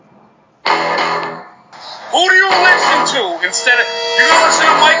to instead of you're gonna listen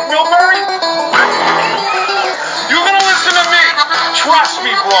to Mike Milbury? You're gonna listen to me. Trust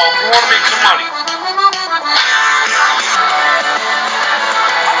me, bro. If you want to make some money.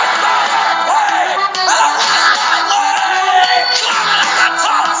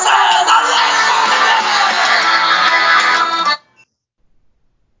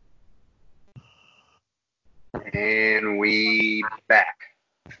 And we back.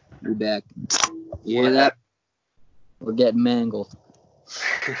 We back. You hear that? We're getting mangled.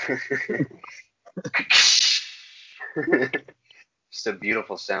 Just a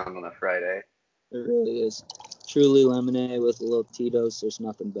beautiful sound on a Friday. It really is. Truly lemonade with a little Tito's. There's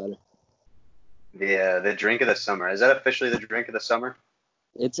nothing better. Yeah, the drink of the summer. Is that officially the drink of the summer?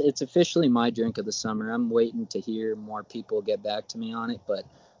 It's officially my drink of the summer. I'm waiting to hear more people get back to me on it, but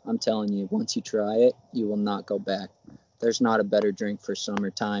I'm telling you, once you try it, you will not go back. There's not a better drink for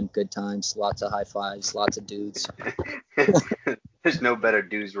summertime, good times, lots of high fives, lots of dudes. There's no better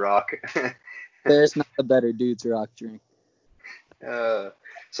dudes rock. There's not a better dudes rock drink. So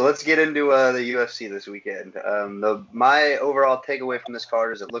let's get into the UFC this weekend. My overall takeaway from this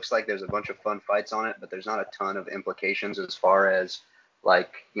card is it looks like there's a bunch of fun fights on it, but there's not a ton of implications as far as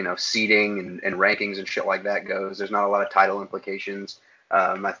seeding and rankings and shit like that goes. There's not a lot of title implications.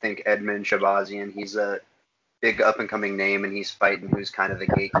 I think Edmen Shahbazyan, he's a big up-and-coming name, and he's fighting who's kind of the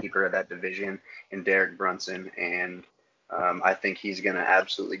gatekeeper of that division in Derek Brunson, and I think he's going to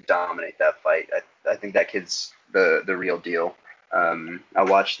absolutely dominate that fight. I think that kid's the real deal. I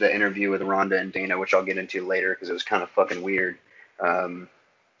watched the interview with Ronda and Dana, which I'll get into later because it was kind of fucking weird.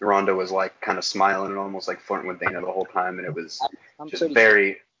 Ronda was kind of smiling and almost flirting with Dana the whole time, and it was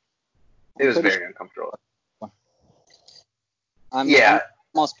very uncomfortable. I'm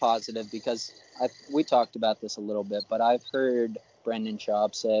almost positive because we talked about this a little bit, but I've heard Brendan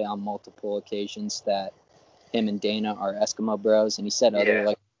Schaub say on multiple occasions that him and Dana are Eskimo bros, and he said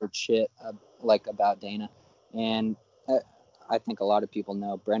other shit about Dana, and I think a lot of people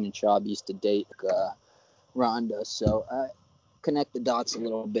know Brendan Schaub used to date Ronda, so connect the dots a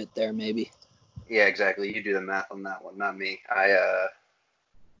little bit there, maybe. Yeah, exactly. You do the math on that one, not me. I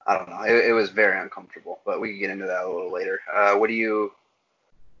don't know. It was very uncomfortable, but we can get into that a little later. What do you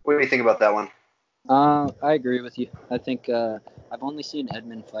think about that one? I agree with you. I think I've only seen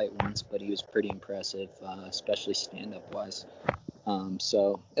Edmen fight once, but he was pretty impressive, especially stand-up wise.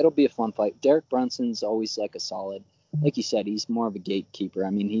 So it'll be a fun fight. Derek Brunson's always a solid. Like you said, he's more of a gatekeeper. I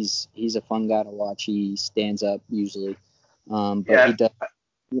mean, he's a fun guy to watch. He stands up usually, but he does.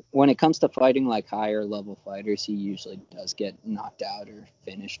 When it comes to fighting higher level fighters, he usually does get knocked out or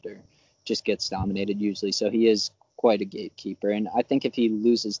finished or just gets dominated usually. So he is quite a gatekeeper. And I think if he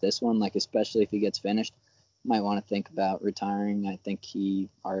loses this one, especially if he gets finished, might want to think about retiring. I think he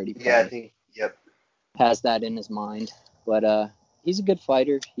already has that in his mind. But he's a good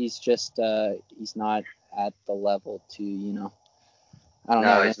fighter. He's just he's not at the level to, I don't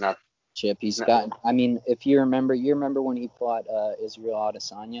know. No, he's not. Chip. He's got. I mean, if you remember when he fought Israel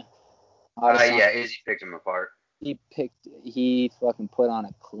Adesanya. Izzy picked him apart. He fucking put on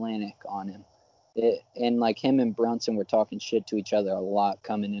a clinic on him. And him and Brunson were talking shit to each other a lot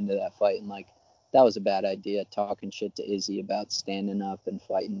coming into that fight, and that was a bad idea, talking shit to Izzy about standing up and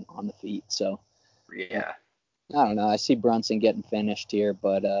fighting on the feet. So yeah, I don't know. I see Brunson getting finished here,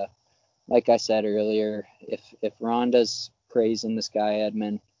 but like I said earlier, if Ronda's praising this guy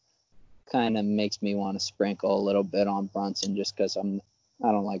Edmen, kind of makes me want to sprinkle a little bit on Brunson just because I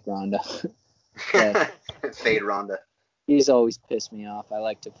don't like Ronda. Fade Ronda. He's always pissed me off. I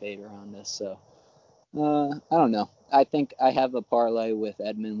like to fade Ronda, so I don't know. I think I have a parlay with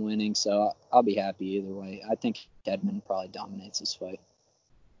Edmen winning, so I'll be happy either way. I think Edmen probably dominates this fight.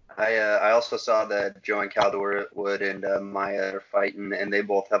 I also saw that Joanne Calderwood and Maya are fighting, and they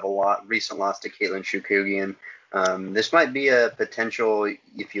both have a recent loss to Caitlin Chookagian. This might be a potential,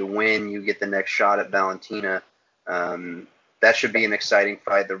 if you win, you get the next shot at Valentina. That should be an exciting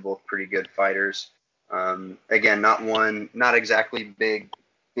fight. They're both pretty good fighters. Again, not exactly big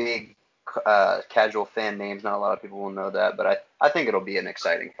casual fan names. Not a lot of people will know that, but I think it'll be an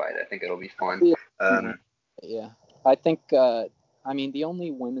exciting fight. I think it'll be fun. Yeah. I think, the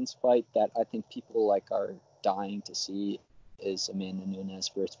only women's fight that I think people are dying to see is Amanda Nunes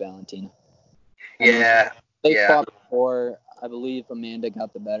versus Valentina. They fought before. I believe Amanda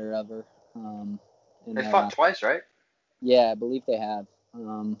got the better of her. They fought twice, right? Yeah, I believe they have.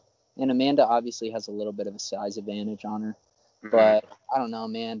 And Amanda obviously has a little bit of a size advantage on her. Mm-hmm. But I don't know,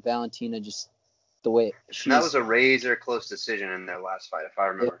 man. Valentina just the way that was a razor close decision in their last fight, if I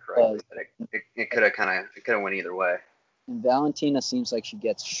remember correctly. But it could have went either way. And Valentina seems like she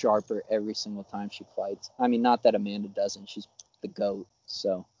gets sharper every single time she fights. I mean, not that Amanda doesn't. She's the GOAT.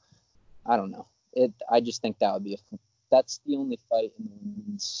 So I don't know. I just think that would be that's the only fight in the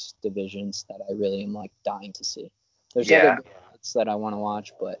women's divisions that I really am like dying to see. There's other Yeah. good fights that I want to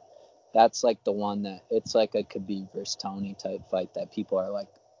watch, but that's like the one that it's like a Khabib versus Tony type fight that people are like,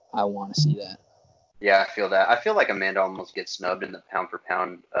 I want to see that. Yeah, I feel that. I feel like Amanda almost gets snubbed in the pound for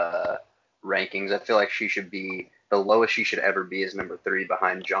pound rankings. I feel like she should be the lowest she should ever be is number 3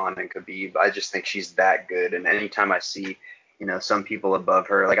 behind John and Khabib. I just think she's that good. And anytime I see, some people above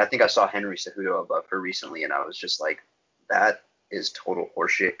her, like I think I saw Henry Cejudo above her recently, and I was just like, that is total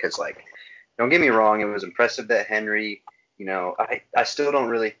horseshit. Because like, don't get me wrong, it was impressive that Henry. I still don't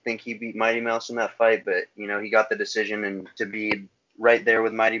really think he beat Mighty Mouse in that fight, but he got the decision, and to be right there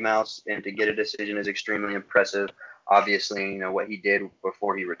with Mighty Mouse and to get a decision is extremely impressive. Obviously, what he did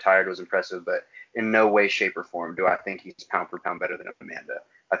before he retired was impressive, but in no way, shape, or form do I think he's pound for pound better than Amanda.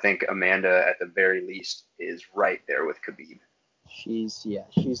 I think Amanda, at the very least, is right there with Khabib. She's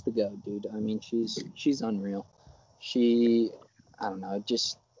the GOAT, dude. I mean, she's unreal. I don't know,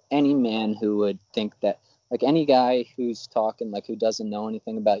 just any man who would think that, like any guy who's talking, like who doesn't know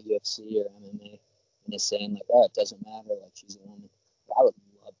anything about UFC or MMA and is saying like, oh, it doesn't matter, like she's a woman. I would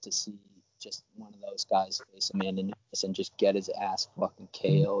love to see just one of those guys face Amanda Nunes and just get his ass fucking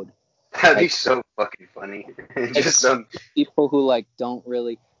KO'd. That'd be Like, so fucking funny. like Just some. people who like don't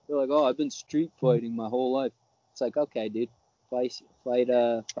really, they're like, oh, I've been street fighting my whole life. It's like, okay, dude, fight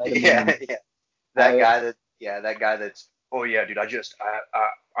Amanda. Yeah. I, That guy that's. Oh yeah, dude. I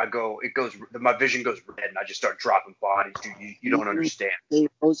go. It goes. My vision goes red, and I just start dropping bodies, dude. You don't understand.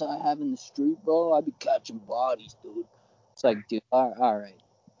 those I have in the street, bro, I'd be catching bodies, dude. It's like, dude, all right.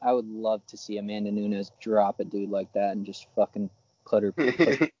 I would love to see Amanda Nunes drop a dude like that and just fucking put her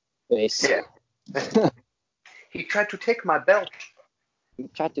face. Yeah. He tried to take my belt.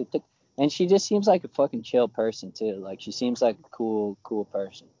 And she just seems like a fucking chill person too. Like she seems like a cool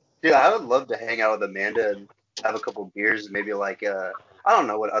person. Dude, I would love to hang out with Amanda and have a couple beers, maybe like I don't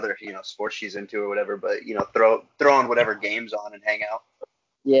know what other sports she's into or whatever, but throw on whatever games on and hang out.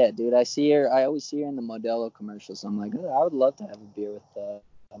 Yeah, dude, I always see her in the Modelo commercials. I'm like, oh, I would love to have a beer with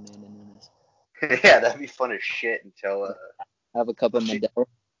Amanda Nunes. Yeah, that'd be fun as shit until Have a cup of Modelo.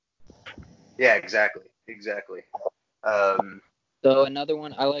 Yeah, exactly. So another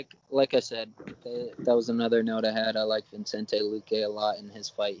one I like I said, that was another note I had. I like Vicente Luque a lot in his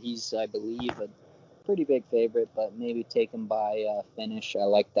fight. He's, I believe, a pretty big favorite, but maybe take him by finish. I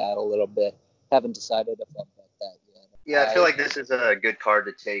like that a little bit. Haven't decided if I'll bet that yet. Yeah, I feel like this is a good card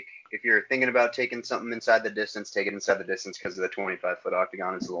to take. If you're thinking about taking something inside the distance, take it inside the distance because the 25-foot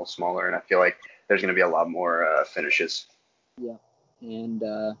octagon is a little smaller, and I feel like there's going to be a lot more finishes. Yeah, and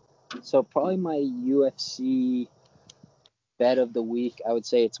so probably my UFC bet of the week, I would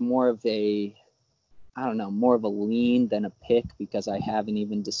say it's more of a, I don't know, more of a lean than a pick because I haven't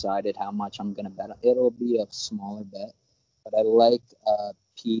even decided how much I'm going to bet. It'll be a smaller bet, but I like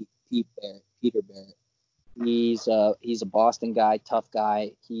Peter Barrett. He's a Boston guy, tough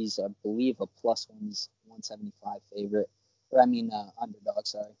guy. He's, I believe, a plus 175 favorite, or I mean underdog.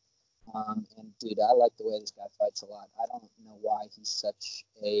 Sorry. And dude, I like the way this guy fights a lot. I don't know why he's such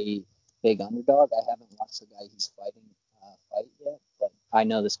a big underdog. I haven't watched the guy he's fighting fight yet, but I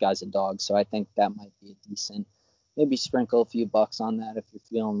know this guy's a dog, so I think that might be a decent. Maybe sprinkle a few bucks on that if you're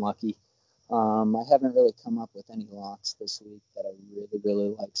feeling lucky. I haven't really come up with any locks this week that I really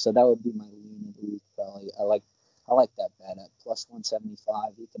like, so that would be my lean of the week probably. I like that bet at plus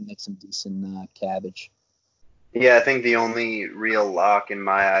 175. You can make some decent cabbage. Yeah, I think the only real lock in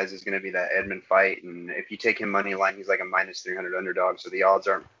my eyes is going to be that Edmund fight, and if you take him money line, he's like a minus 300 underdog, so the odds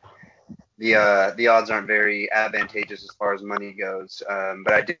aren't very advantageous as far as money goes.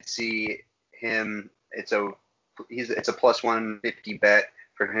 But I did see him. It's a plus 150 bet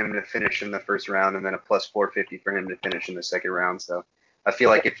for him to finish in the first round, and then a plus 450 for him to finish in the second round. So I feel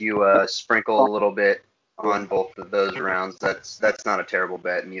like if you sprinkle a little bit on both of those rounds, that's not a terrible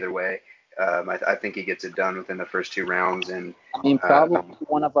bet in either way. I think he gets it done within the first 2 rounds, and I mean, probably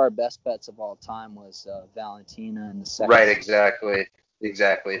one of our best bets of all time was Valentina in the second. Right, exactly.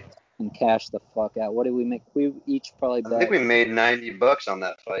 And cash the fuck out. What did we make? We each probably bet. I think we made $90 on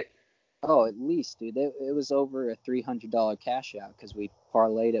that fight. Oh, at least, dude. It was over a $300 cash out because we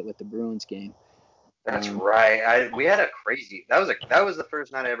parlayed it with the Bruins game. That's right. We had a crazy. That was the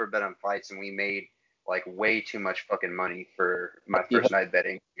first night I ever bet on fights, and we made like way too much fucking money for my first night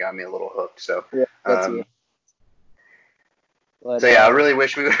betting. It got me a little hooked. So, yeah, I really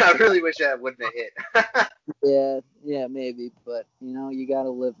wish that wouldn't have hit. yeah, maybe, but you gotta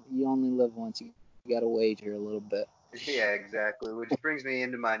live. You only live once. You gotta wager a little bit. Yeah, exactly. Which brings me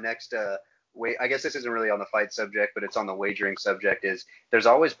into my next wait. I guess this isn't really on the fight subject, but it's on the wagering subject. Is there's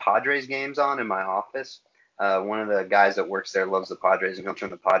always Padres games on in my office. One of the guys that works there loves the Padres and he'll turn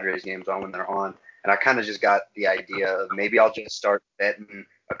the Padres games on when they're on. And I kind of just got the idea of maybe I'll just start betting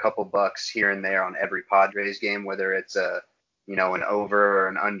a couple bucks here and there on every Padres game, whether it's a an over or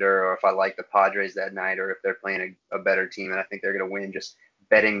an under, or if I like the Padres that night, or if they're playing a better team and I think they're gonna win, just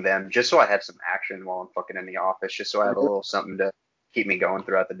betting them just so I have some action while I'm fucking in the office, just so I have a little something to keep me going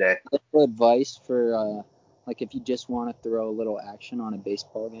throughout the day. Little advice for like if you just want to throw a little action on a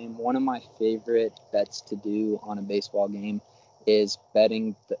baseball game. One of my favorite bets to do on a baseball game is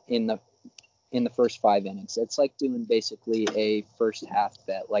betting in the first 5 innings. It's like doing basically a first half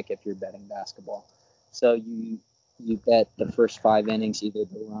bet, like if you're betting basketball. So you bet the first 5 innings, either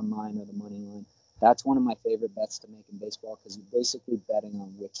the run line or the money line. That's one of my favorite bets to make in baseball because you're basically betting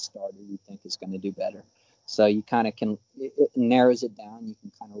on which starter you think is going to do better. So you kind of it narrows it down. You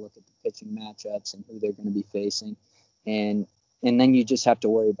can kind of look at the pitching matchups and who they're going to be facing, and then you just have to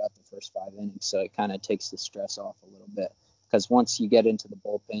worry about the first 5 innings. So it kind of takes the stress off a little bit because once you get into the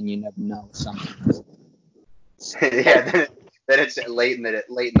bullpen, you never know something. Yeah, then it's late in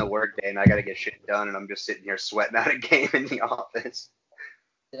the work day and I gotta get shit done and I'm just sitting here sweating out a game in the office.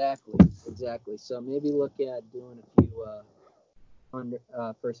 Exactly. So maybe look at doing a few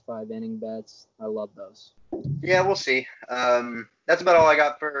first 5 inning bets. I love those. Yeah, we'll see. That's about all I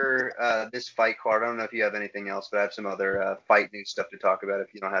got for this fight card. I don't know if you have anything else, but I have some other fight news stuff to talk about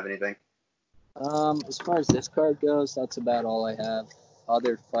if you don't have anything. As far as this card goes, that's about all I have.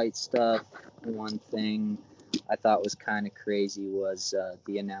 Other fight stuff. One thing I thought was kind of crazy was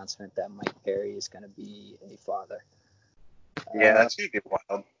the announcement that Mike Perry is going to be a father. Yeah, that's gonna get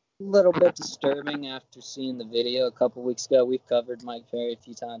wild. A little bit disturbing after seeing the video a couple weeks ago. We've covered Mike Perry a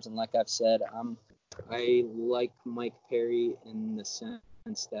few times, and like I've said, I like Mike Perry in the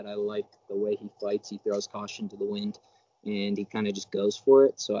sense that I like the way he fights. He throws caution to the wind, and he kind of just goes for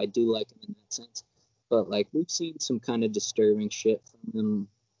it. So I do like him in that sense. But like we've seen some kind of disturbing shit from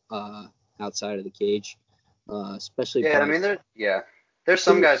him outside of the cage, especially. Yeah, I mean, there's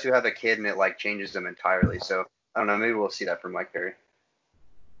some guys who have a kid and it like changes them entirely. So I don't know, maybe we'll see that from Mike Perry.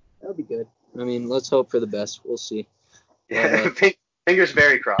 That'll be good. I mean, let's hope for the best. We'll see. Yeah, fingers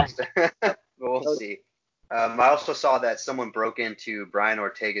very crossed. But we'll see. I also saw that someone broke into Brian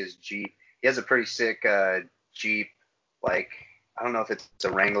Ortega's Jeep. He has a pretty sick Jeep, like I don't know if it's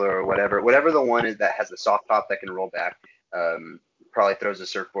a Wrangler or whatever the one is that has the soft top that can roll back. Probably throws the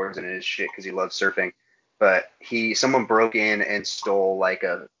surfboards in his shit because he loves surfing. But someone broke in and stole like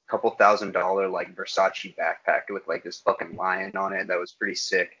a couple $1,000 like Versace backpack with like this fucking lion on it that was pretty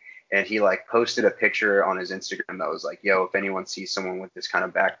sick. And he like posted a picture on his Instagram that was like, yo, if anyone sees someone with this kind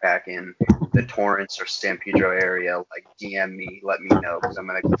of backpack in the Torrance or San Pedro area, like DM me, let me know because I'm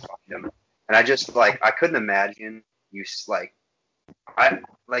gonna go find him. And I just like I couldn't imagine the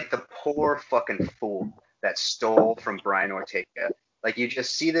poor fucking fool that stole from Brian Ortega. Like you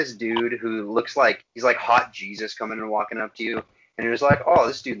just see this dude who looks like he's like hot Jesus coming and walking up to you, and you're just like, oh,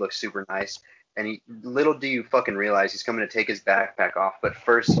 this dude looks super nice. And little do you fucking realize he's coming to take his backpack off, but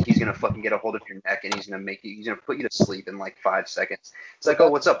first he's gonna fucking get a hold of your neck and he's gonna put you to sleep in like 5 seconds. It's like, oh,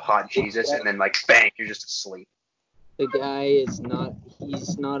 what's up, hot Jesus? And then like bang, you're just asleep. The guy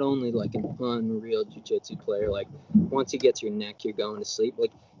he's not only like an unreal jiu-jitsu player, like once he gets your neck, you're going to sleep.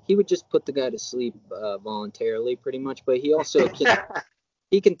 Like he would just put the guy to sleep voluntarily pretty much, but he also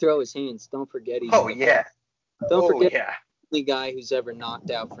he can throw his hands. Don't forget Oh yeah. Don't forget the only guy who's ever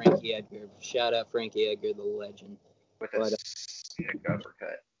knocked out Frankie Edgar. Shout out Frankie Edgar, the legend. With a sick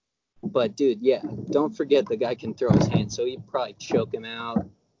uppercut. But dude, yeah, don't forget the guy can throw his hands, so he'd probably choke him out,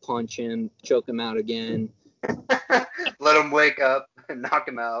 punch him, choke him out again. Let him wake up, knock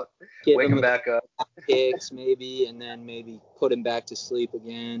him out, wake him back up. Kicks maybe, and then maybe put him back to sleep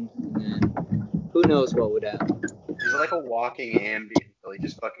again, and then who knows what would happen. He's like a walking Ambien. He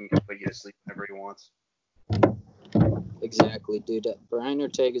just fucking can put you to sleep whenever he wants. Exactly, dude. Brian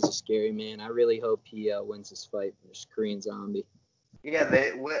Ortega's a scary man. I really hope he wins this fight versus Korean Zombie. Yeah,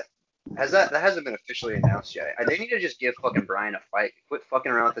 that hasn't been officially announced yet. They need to just give fucking Brian a fight. Quit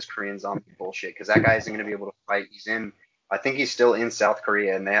fucking around with this Korean Zombie bullshit, because that guy isn't gonna be able to fight. I think he's still in South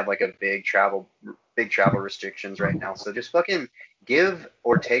Korea, and they have like a big travel restrictions right now. So just fucking give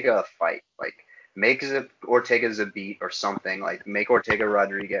Ortega a fight. Like make Ortega Zabit or something. Like make Ortega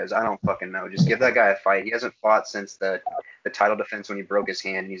Rodriguez. I don't fucking know. Just give that guy a fight. He hasn't fought since the title defense when he broke his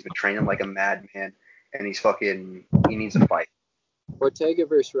hand, and he's been training like a madman. And he needs a fight. Ortega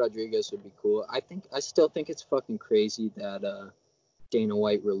versus Rodriguez would be cool. I still think it's fucking crazy that Dana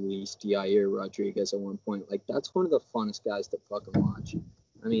White released Yair Rodriguez at one point. Like, that's one of the funnest guys to fucking watch.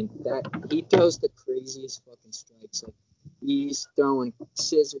 I mean, that he throws the craziest fucking strikes. Like, he's throwing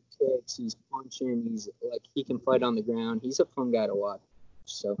scissor kicks, he's punching, he's like, he can fight on the ground. He's a fun guy to watch.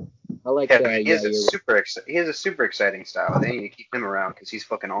 So I like Yeah, but he has Yair. he has a super exciting style. They need to keep him around because he's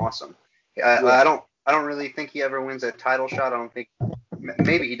fucking awesome. Yeah. I don't really think he ever wins a title shot. I don't think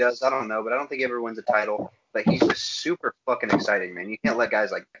maybe he does. I don't know, but I don't think he ever wins a title. But he's just super fucking exciting, man. You can't let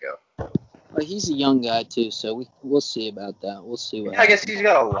guys like that go. But he's a young guy too, so we'll see about that. We'll see what. Yeah, I guess he's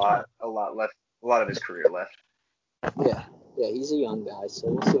got a lot left, a lot of his career left. Yeah, he's a young guy, so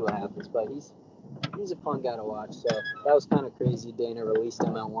we'll see what happens. But he's a fun guy to watch. So that was kind of crazy. Dana released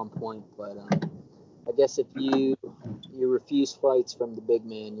him at one point, but I guess if you refuse fights from the big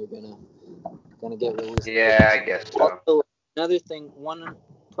man, you're gonna get released. Yeah, I guess so. Also, another thing, one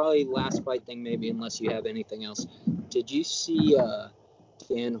probably last fight thing maybe, unless you have anything else. Did you see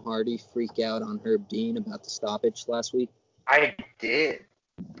Dan Hardy freak out on Herb Dean about the stoppage last week? I did.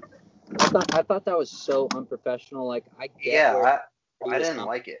 I thought that was so unprofessional. Like, I didn't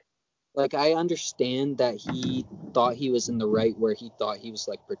like it. Like, I understand that he thought he was in the right where he thought he was,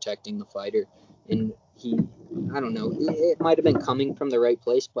 like, protecting the fighter. And I don't know, it might have been coming from the right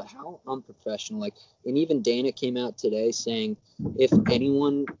place, but how unprofessional. Like, and even Dana came out today saying if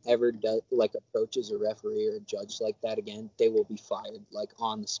anyone ever does, like, approaches a referee or a judge like that again, they will be fired, like,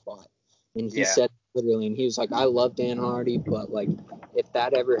 on the spot. And he said literally, and he was like, I love Dan Hardy, but, like, if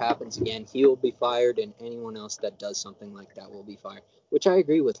that ever happens again, he will be fired, and anyone else that does something like that will be fired, which I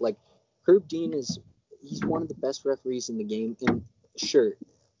agree with. Like, Herb Dean he's one of the best referees in the game, and sure,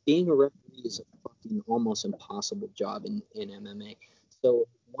 being a referee is a fucking almost impossible job in MMA. So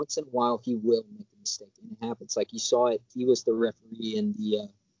once in a while he will make a mistake, and it happens. Like, you saw it. He was the referee in the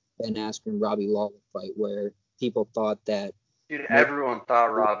Ben Askren Robbie Lawler fight where people thought that. Dude, everyone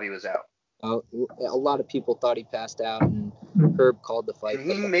thought Robbie was out. A lot of people thought he passed out, and Herb called the fight.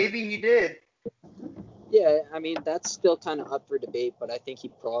 Maybe he did. Yeah, I mean, that's still kind of up for debate, but I think he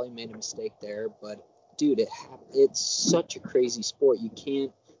probably made a mistake there. But, dude, it's such a crazy sport. You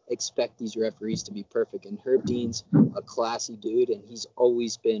can't expect these referees to be perfect. And Herb Dean's a classy dude, and he's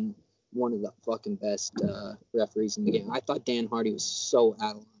always been one of the fucking best referees in the game. I thought Dan Hardy was so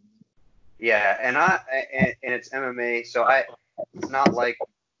out of line. Yeah, and it's MMA, so it's not like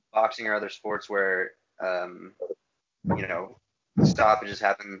boxing or other sports where stoppages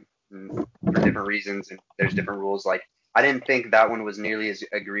happen for different reasons and there's different rules. Like, I didn't think that one was nearly as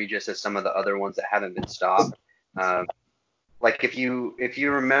egregious as some of the other ones that haven't been stopped. Like, if you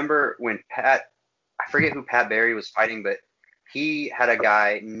remember when I forget who Pat Barry was fighting, but he had a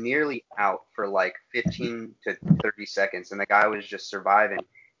guy nearly out for like 15 to 30 seconds, and the guy was just surviving.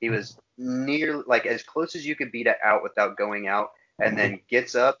 He was near, like, as close as you could be to out without going out, and then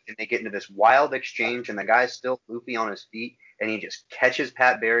gets up and they get into this wild exchange, and the guy's still loopy on his feet, and he just catches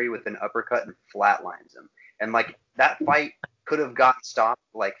Pat Barry with an uppercut and flatlines him. And, like, that fight could have gotten stopped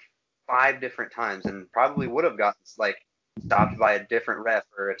like 5 different times, and probably would have gotten, like, stopped by a different ref,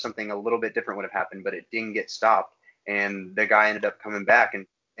 or if something a little bit different would have happened, but it didn't get stopped. And the guy ended up coming back and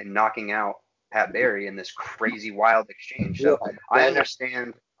knocking out Pat Barry in this crazy wild exchange. So I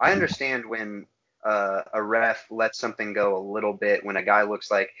understand when a ref lets something go a little bit when a guy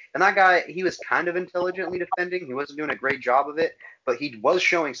looks like, and that guy, he was kind of intelligently defending. He wasn't doing a great job of it, but he was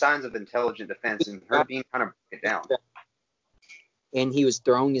showing signs of intelligent defense, and Herb Dean kind of broke it down. And he was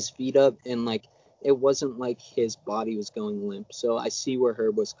throwing his feet up, and, like, it wasn't like his body was going limp. So I see where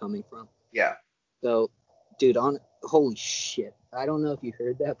Herb was coming from. Yeah. So, dude, holy shit. I don't know if you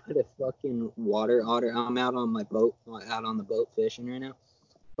heard that, but a fucking water otter, I'm out on my boat, out on the boat fishing right now.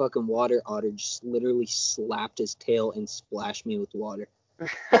 Fucking water otter just literally slapped his tail and splashed me with water.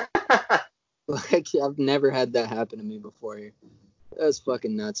 Like, I've never had that happen to me before here. That was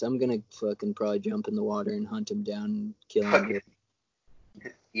fucking nuts. I'm gonna fucking probably jump in the water and hunt him down and kill him.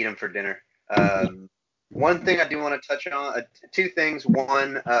 Eat him for dinner. One thing I do want to touch on, 2 things.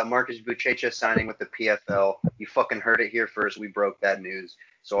 One, Marcus Buchecha signing with the PFL. You fucking heard it here first. We broke that news.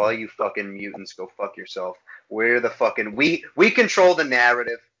 So all you fucking mutants, go fuck yourself. We're the fucking, we control the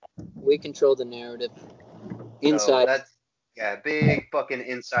narrative. We control the narrative. Inside. So that's, big fucking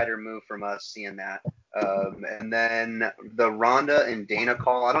insider move from us seeing that. And then the Ronda and Dana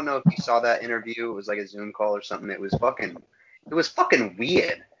call. I don't know if you saw that interview. It was like a Zoom call or something. It was fucking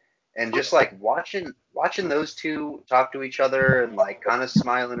weird. And just, like, watching those two talk to each other and, like, kind of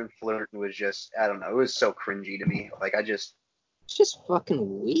smiling and flirting was just, I don't know, it was so cringy to me. Like, it's just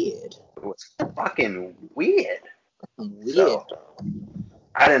fucking weird. It was fucking weird. Weird. So,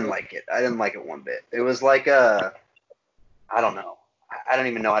 I didn't like it. I didn't like it one bit. It was like I don't know. I don't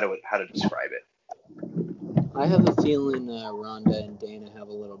even know how to describe it. I have a feeling Rhonda and Dana have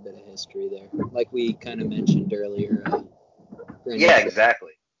a little bit of history there. Like we kind of mentioned earlier. Yeah,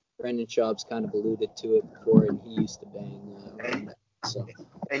 exactly. Brendan Schaub's kind of alluded to it before, and he used to bang Rhonda. So.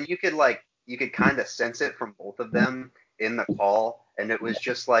 And you could kind of sense it from both of them in the call, and it was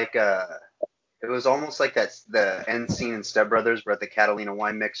just like it was almost like that's the end scene in Step Brothers where the Catalina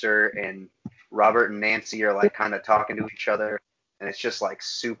wine mixer and Robert and Nancy are like kind of talking to each other, and it's just like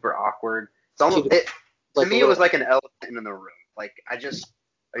super awkward. It's almost to me it was like an elephant in the room. Like are you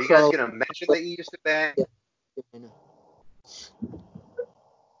guys gonna mention that you used to bang?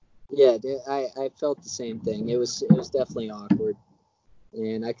 Yeah, I felt the same thing. It was definitely awkward.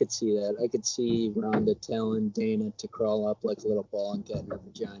 And I could see that. I could see Rhonda telling Dana to crawl up like a little ball and get in her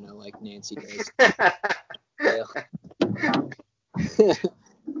vagina like Nancy does. Yeah. I'm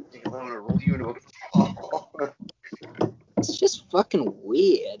gonna roll you into a ball. It's just fucking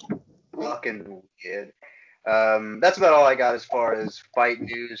weird. Fucking weird. That's about all I got as far as fight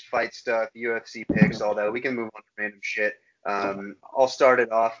news, fight stuff, UFC picks, all that. We can move on to random shit. I'll start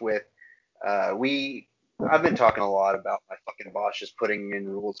it off with I've been talking a lot about my fucking boss just putting in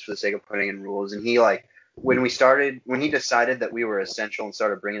rules for the sake of putting in rules, and he when he decided that we were essential and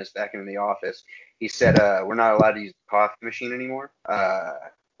started bringing us back into the office, he said we're not allowed to use the coffee machine anymore.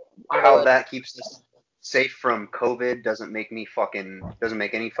 How that keeps us safe from COVID doesn't make any fucking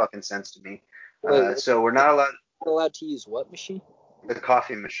sense to me. So we're not allowed to use what machine? The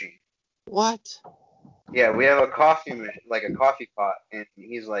coffee machine. What? Yeah, we have a coffee like a coffee pot, and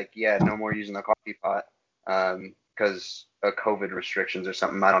he's like, yeah, no more using the coffee pot, because of COVID restrictions or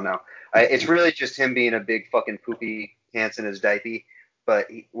something. I don't know. It's really just him being a big fucking poopy pants in his diaper, but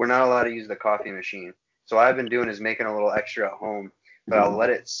we're not allowed to use the coffee machine. So what I've been doing is making a little extra at home, but I'll let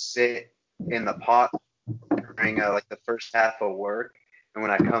it sit in the pot during like the first half of work, and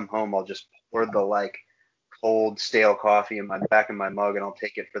when I come home, I'll just pour the like cold stale coffee in my mug, and I'll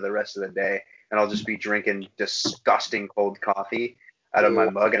take it for the rest of the day, and I'll just be drinking disgusting cold coffee out of my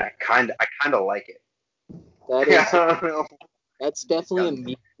mug, and I kind of like it. That is, I don't know. That's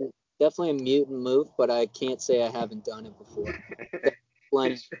definitely a mutant move, but I can't say I haven't done it before. That's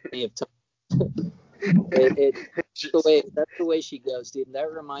plenty of time. That's the way she goes, dude.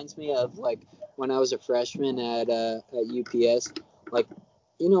 That reminds me of like when I was a freshman at UPS. Like,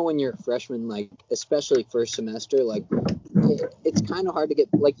 you know, when you're a freshman, like especially first semester, like it's kind of hard to get.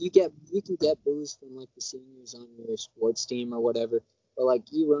 Like you can get booze from like the seniors on your sports team or whatever, but like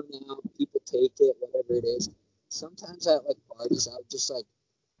you run out, people take it, whatever it is. Sometimes at like parties, I would just like,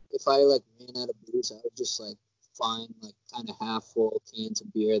 if I like ran out of booze, I would just like find like kind of half full cans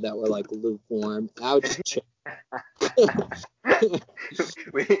of beer that were like lukewarm. I would just chill. I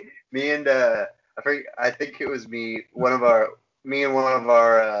think it was me and one of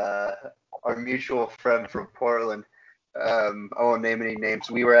our mutual friend from Portland. I won't name any names.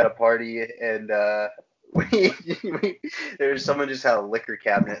 We were at a party, and someone just had a liquor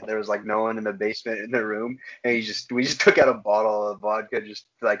cabinet. There was like no one in the basement in the room, and we just took out a bottle of vodka, just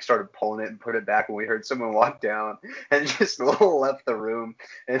like started pulling it and put it back when we heard someone walk down, and just left the room,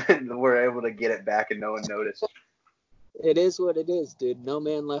 and then we're able to get it back and no one noticed. It is what it is, dude. No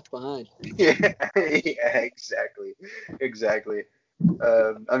man left behind. Yeah, exactly.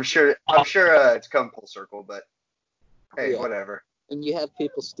 I'm sure it's come full circle, but hey, whatever. And you have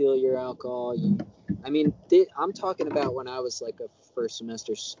people steal your alcohol. I'm talking about when I was like a first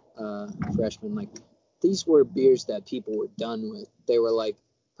semester freshman. Like these were beers that people were done with. They were like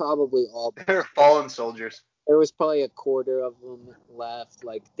probably all. They're fallen soldiers. There was probably a quarter of them left.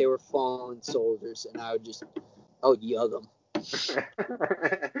 Like they were fallen soldiers, and I would yug them.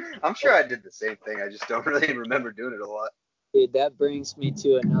 I'm sure I did the same thing. I just don't really remember doing it a lot. Dude, that brings me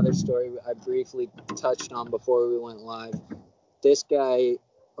to another story I briefly touched on before we went live. This guy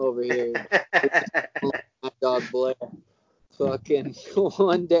over here, my dog Blair, fucking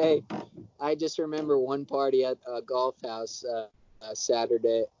one day, I just remember one party at a golf house on a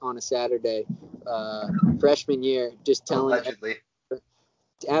Saturday, freshman year, just telling allegedly.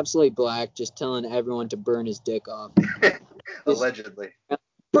 Absolutely black, just telling everyone to burn his dick off. Allegedly.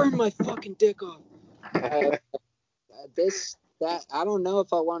 Burn my fucking dick off. I don't know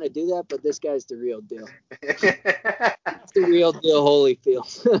if I want to do that, but this guy's the real deal. It's the real deal, Holyfield.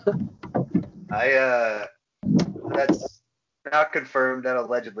 That's not confirmed. That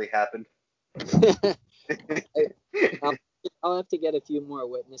allegedly happened. I'll have to get a few more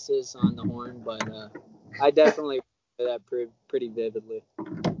witnesses on the horn, but I definitely remember that pretty vividly.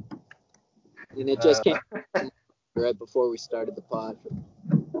 And it just came right before we started the pod.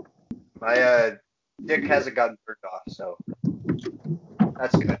 My dick hasn't gotten burned off, so.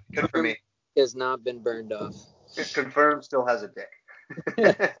 That's good. Good for me. Has not been burned off. Confirmed. Still has a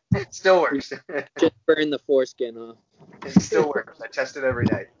dick. Still works. Just burn the foreskin off. It still works. I test it every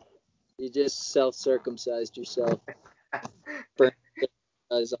night. You just self-circumcised yourself. Burn the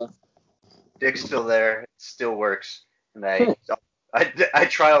guys off. Dick's still there. It still works. And I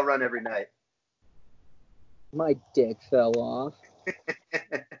trial run every night. My dick fell off.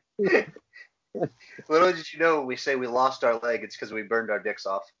 Little did you know when we say we lost our leg, it's because we burned our dicks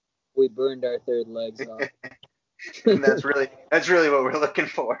off. We burned our third legs off. And that's really what we're looking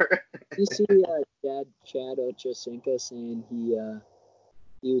for. You see Chad Ochocinco saying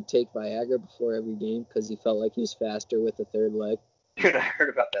he would take Viagra before every game because he felt like he was faster with the third leg. Dude, I heard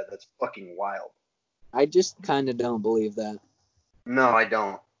about that. That's fucking wild. I just kind of don't believe that. No, I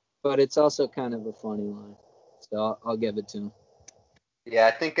don't. But it's also kind of a funny line. So I'll give it to him. Yeah,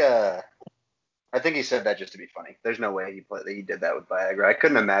 I think he said that just to be funny. There's no way he did that with Viagra. I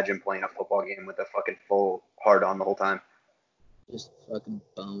couldn't imagine playing a football game with a fucking full hard on the whole time. Just fucking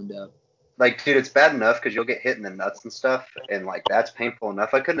boned up. Like, dude, it's bad enough because you'll get hit in the nuts and stuff, and like that's painful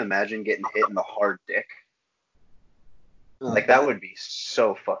enough. I couldn't imagine getting hit in the hard dick. Like that would be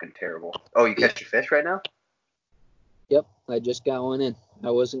so fucking terrible. Oh, you catch a fish right now? Yep, I just got one in.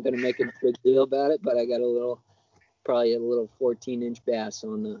 I wasn't gonna make a big deal about it, but I got probably a little 14-inch bass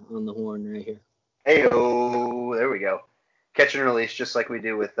on the horn right here. Hey-oh, there we go. Catch and release, just like we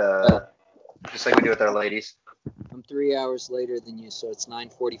do with our ladies. I'm 3 hours later than you, so it's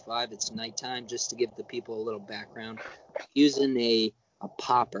 9:45. It's nighttime. Just to give the people a little background, using a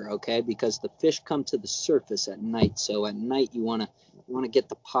popper, okay? Because the fish come to the surface at night. So at night you wanna get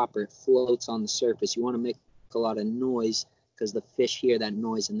the popper. It floats on the surface. You wanna make a lot of noise because the fish hear that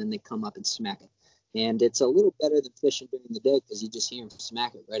noise and then they come up and smack it. And it's a little better than fishing during the day because you just hear them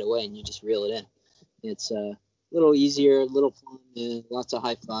smack it right away and you just reel it in. It's a little easier, a little fun, lots of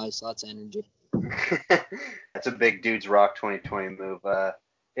high fives, lots of energy. That's a big Dudes Rock 2020 move.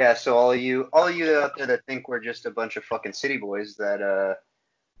 Yeah, so all you out there that think we're just a bunch of fucking city boys that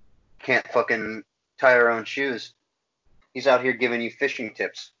can't fucking tie our own shoes, he's out here giving you fishing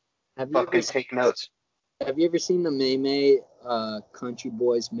tips. Fucking take notes. Have you ever seen the May Country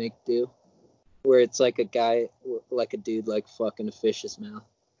Boys Make Do? Where it's like a guy, like a dude, like fucking a fish's mouth.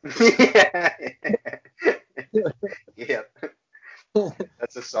 Yep.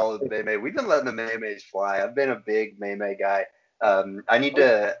 That's a solid May. We've been letting the Mays fly. I've been a big May guy. I'm going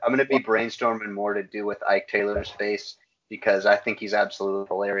to be brainstorming more to do with Ike Taylor's face because I think he's absolutely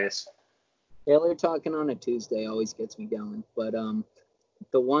hilarious. Taylor talking on a Tuesday always gets me going. But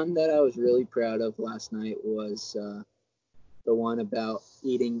the one that I was really proud of last night was the one about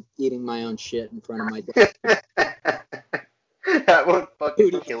eating my own shit in front of my dad. That one fucking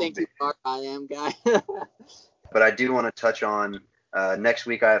Who do you killed think me. you are? I am, guy. But I do want to touch on next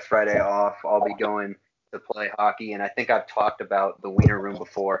week. I have Friday off. I'll be going to play hockey, and I think I've talked about the Wiener Room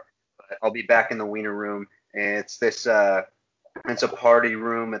before. But I'll be back in the Wiener Room, and it's this. It's a party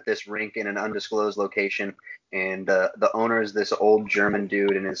room at this rink in an undisclosed location, and the owner is this old German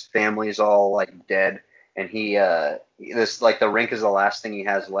dude, and his family's all like dead, and the rink is the last thing he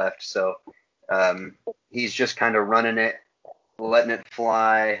has left, so he's just kind of running it, letting it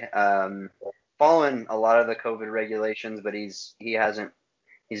fly, following a lot of the COVID regulations, but he's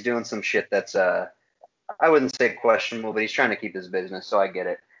doing some shit that's I wouldn't say questionable, but he's trying to keep his business, so I get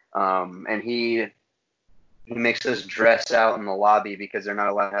it. And he makes us dress out in the lobby because they're not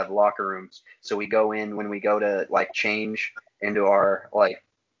allowed to have locker rooms. So we go in when we go to like change into our like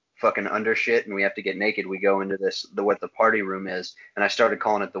fucking under shit and we have to get naked. We go into what the party room is, and I started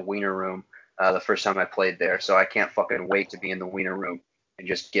calling it the Wiener Room the first time I played there. So I can't fucking wait to be in the Wiener Room and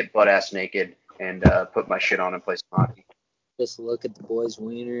just get butt ass naked and put my shit on and play some hockey. Just look at the boys'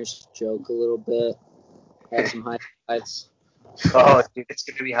 wieners, joke a little bit, have some high fives. Oh, dude, it's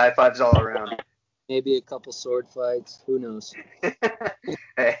gonna be high fives all around. Maybe a couple sword fights. Who knows?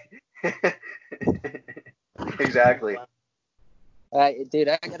 Hey. Exactly. Dude,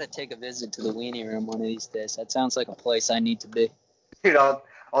 I gotta take a visit to the Weenie Room one of these days. That sounds like a place I need to be. Dude, I'll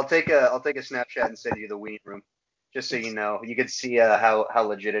take a Snapchat and send you the Weenie Room, just so you know. You can see how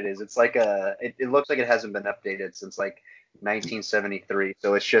legit it is. It's like it looks like it hasn't been updated since like 1973.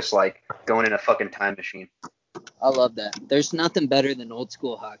 So it's just like going in a fucking time machine. I love that. There's nothing better than old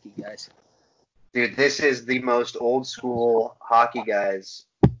school hockey, guys. Dude, this is the most old school hockey guys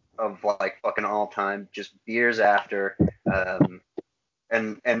of like fucking all time. Just beers after,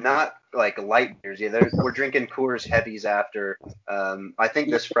 and not like light beers. Yeah, we're drinking Coors Heavies after. I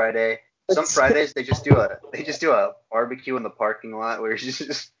think this Friday. Some Fridays they just do a barbecue in the parking lot where you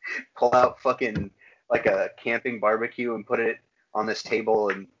just pull out fucking like a camping barbecue and put it on this table,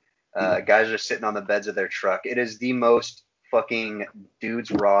 and guys are sitting on the beds of their truck. It is the most fucking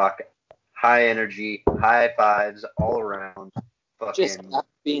dudes rock, high energy, high fives all around. Just Fucking,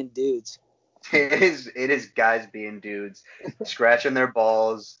 being dudes. it is guys being dudes, scratching their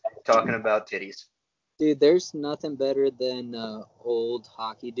balls, talking about titties. Dude, there's nothing better than old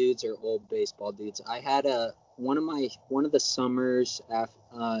hockey dudes or old baseball dudes. I had one of the summers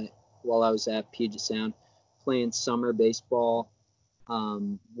while I was at Puget Sound playing summer baseball.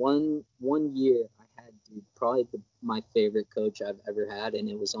 One year I had, dude, probably my favorite coach I've ever had, and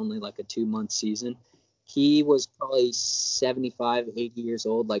it was only like a 2-month season. He was probably 75, 80 years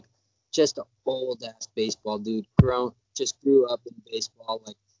old, like just an old ass baseball dude, just grew up in baseball,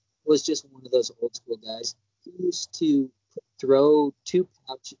 like was just one of those old school guys. He used to throw two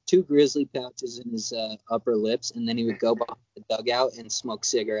grizzly pouches in his upper lips, and then he would go behind the dugout and smoke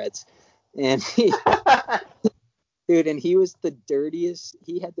cigarettes. And dude, and he was the dirtiest.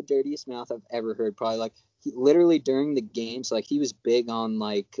 He had the dirtiest mouth I've ever heard. Probably like literally during the games, like he was big on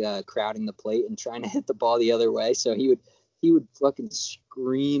like crowding the plate and trying to hit the ball the other way. So he would fucking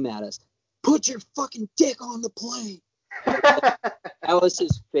scream at us, "Put your fucking dick on the plate." That was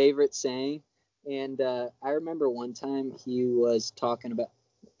his favorite saying. And I remember one time he was talking about,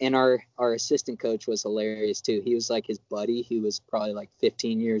 and our assistant coach was hilarious too. He was like his buddy, who was probably like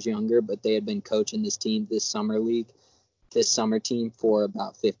 15 years younger, but they had been coaching this summer team for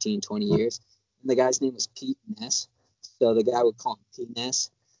about 15, 20 years. And the guy's name was Pete Ness. So the guy would call him Pete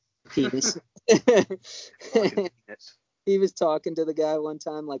Ness. Penis. He was talking to the guy one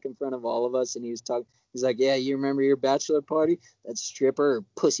time, like in front of all of us, and he's like, "Yeah, you remember your bachelor party? That stripper or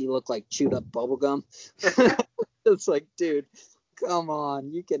pussy looked like chewed up bubble gum." It's like, dude, come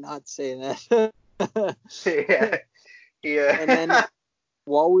on, you cannot say that. Yeah. And then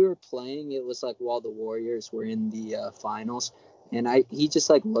while we were playing, it was like while the Warriors were in the finals, and he just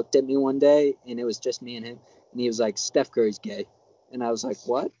like looked at me one day, and it was just me and him, and he was like, "Steph Curry's gay," and I was like,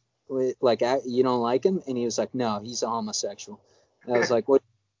 "What? Like, you don't like him?" And he was like, "No, he's a homosexual." And I was like, "What?"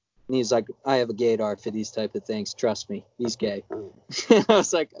 And he was like, "I have a gaydar for these type of things. Trust me, he's gay." I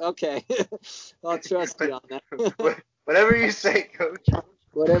was like, "Okay, I'll trust you on that." Whatever you say, coach.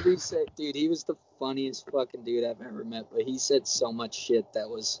 Whatever you say, dude. He was the funniest fucking dude I've ever met. But he said so much shit that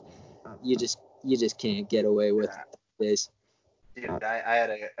was you just can't get away with these days. Dude, I had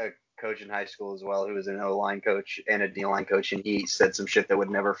a coach in high school as well who was an O-line coach and a D-line coach, and he said some shit that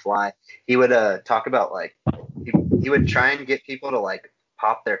would never fly. He would talk about like he would try and get people to like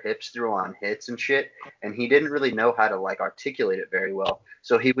pop their hips through on hits and shit, and he didn't really know how to like articulate it very well.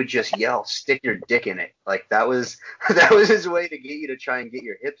 So he would just yell, "Stick your dick in it!" Like that was his way to get you to try and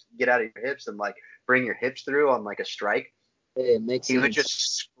get out of your hips and like bring your hips through on like a strike. Hey, it makes He sense. would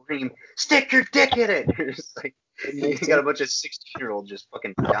just scream, "Stick your dick in it!" It's like you got a bunch of 16-year-olds just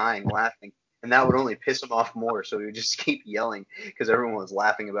fucking dying laughing, and that would only piss him off more. So he would just keep yelling because everyone was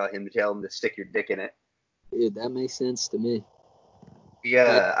laughing about him to tell him to stick your dick in it. Dude, that makes sense to me.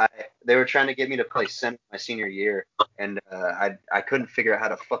 Yeah, they were trying to get me to play center my senior year, and I couldn't figure out how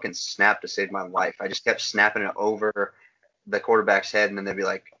to fucking snap to save my life. I just kept snapping it over the quarterback's head, and then they'd be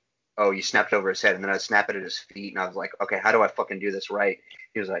like, "Oh, you snapped over his head," and then I'd snap it at his feet, and I was like, "Okay, how do I fucking do this right?"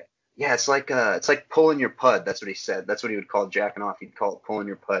 He was like, "Yeah, it's like pulling your pud." That's what he said. That's what he would call jacking off. He'd call it pulling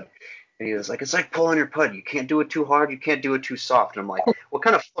your pud. And he was like, "It's like pulling your pud. You can't do it too hard. You can't do it too soft." And I'm like, "What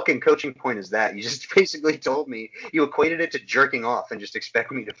kind of fucking coaching point is that? You just basically told me you equated it to jerking off and just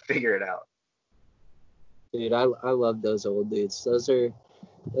expect me to figure it out." Dude, I love those old dudes. Those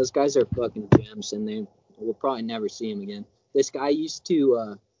guys are fucking gems, and we'll probably never see them again. This guy used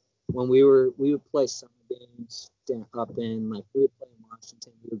to when we would play summer games up in like we would play in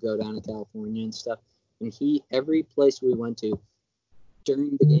Washington, we would go down to California and stuff. And every place we went to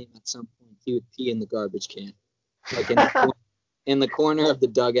during the game at some point he would pee in the garbage can. Like in the corner of the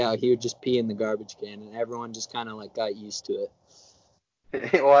dugout, he would just pee in the garbage can, and everyone just kind of like got used to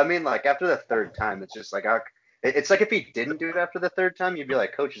it. Well, I mean, like after the third time, it's just like it's like if he didn't do it after the third time, you'd be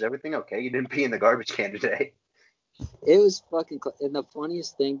like, "Coach, is everything okay? You didn't pee in the garbage can today." It was fucking and the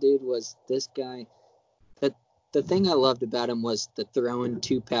funniest thing, dude, was this guy. The thing I loved about him was the throwing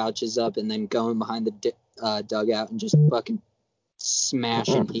two pouches up and then going behind the dugout and just fucking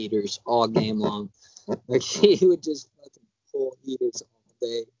smashing heaters all game long. Like he would just fucking pull heaters all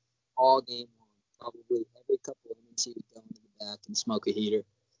day, all game long. Probably every couple of minutes he would go into the back and smoke a heater.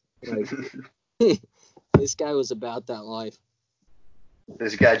 Like this guy was about that life.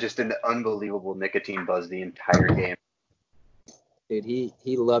 This guy just an unbelievable nicotine buzz the entire game. Dude, he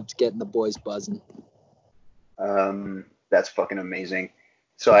loved getting the boys buzzing. That's fucking amazing.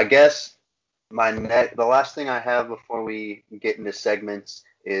 So I guess The last thing I have before we get into segments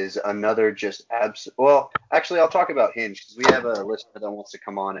is another just well, actually, I'll talk about Hinge because we have a listener that wants to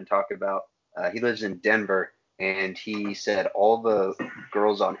come on and talk about. He lives in Denver, and he said all the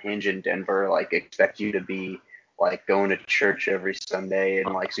girls on Hinge in Denver like expect you to be like going to church every Sunday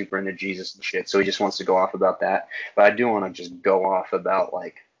and like super into Jesus and shit. So he just wants to go off about that. But I do want to just go off about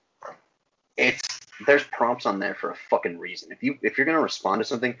like there's prompts on there for a fucking reason. If you're gonna respond to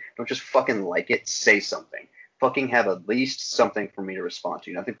something, don't just fucking like it. Say something. Fucking have at least something for me to respond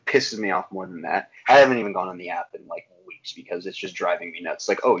to. Nothing pisses me off more than that. I haven't even gone on the app in like weeks because it's just driving me nuts.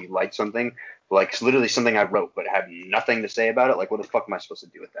 Like, oh, you like something? Like, it's literally something I wrote, but have nothing to say about it. Like, what the fuck am I supposed to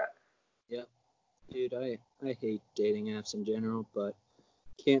do with that? Yeah, dude, I hate dating apps in general, but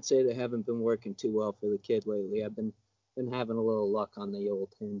can't say they haven't been working too well for the kid lately. I've been having a little luck on the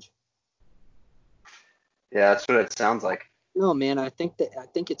old Hinge. Yeah, that's what it sounds like. No, man, I think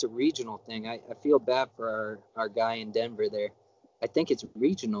it's a regional thing. I feel bad for our guy in Denver there. I think it's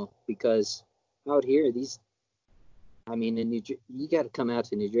regional because out here, you got to come out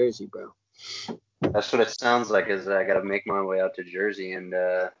to New Jersey, bro. That's what it sounds like. Is I got to make my way out to Jersey and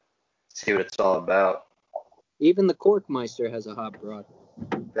see what it's all about. Even the Corkmeister has a hot broad.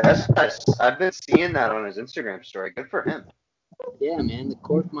 That's nice. I've been seeing that on his Instagram story. Good for him. Yeah, man, the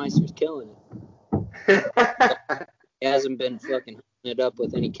Corkmeister's killing it. He hasn't been fucking hooking it up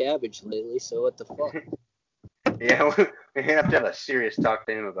with any cabbage lately, so what the fuck? Yeah, we have to have a serious talk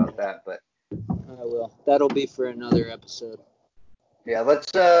to him about that, but I will. That'll be for another episode. yeah,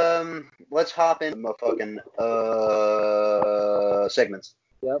 let's hop into my fucking segments.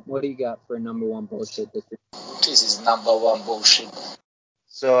 Yep. What do you got for number one bullshit this week? This is number one bullshit.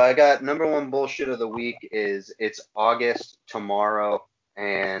 So I got number one bullshit of the week is it's August tomorrow,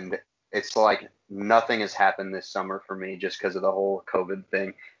 and it's like nothing has happened this summer for me just because of the whole COVID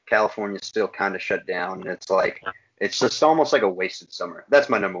thing. California's still kind of shut down, and it's just almost like a wasted summer. That's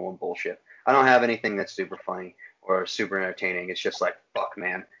my number one bullshit. I don't have anything that's super funny or super entertaining. It's just like, fuck,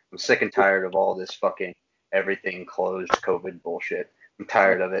 man. I'm sick and tired of all this fucking everything closed COVID bullshit. I'm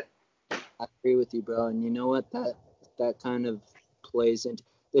tired of it. I agree with you, bro. And you know what? That kind of plays into.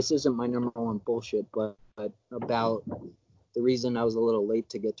 This isn't my number one bullshit, but about the reason I was a little late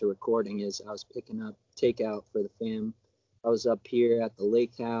to get to recording is I was picking up takeout for the fam. I was up here at the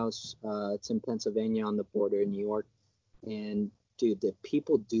lake house. It's in Pennsylvania on the border in New York. And dude, the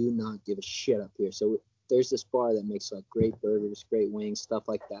people do not give a shit up here. So there's this bar that makes like great burgers, great wings, stuff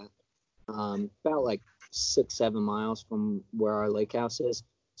like that. About like 6-7 miles from where our lake house is.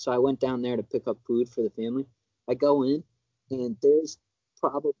 So I went down there to pick up food for the family. I go in and there's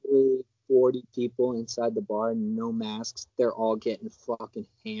probably 40 people inside the bar, no masks. They're all getting fucking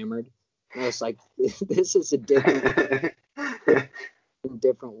hammered. And I was like, this is a different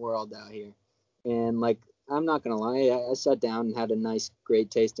world out here. And like, I'm not gonna lie, I sat down and had a nice, great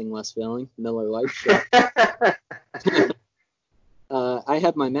tasting, less filling Miller Lite. I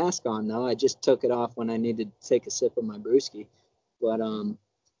had my mask on though. I just took it off when I needed to take a sip of my brewski. But you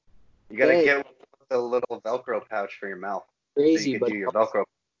gotta get the little Velcro pouch for your mouth. Crazy, so you could but do your Velcro.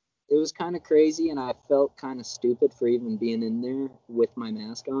 It was kind of crazy, and I felt kind of stupid for even being in there with my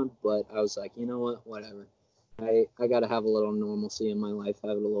mask on. But I was like, you know what, whatever. I gotta have a little normalcy in my life.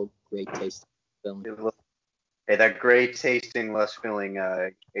 Have a little great taste filling. Hey, that great tasting, less filling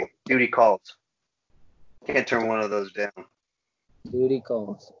duty calls. Can't turn one of those down. Duty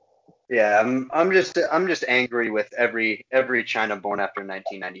calls. Yeah, I'm just angry with every China born after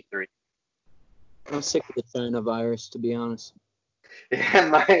 1993. I'm sick of the China virus, to be honest. Yeah,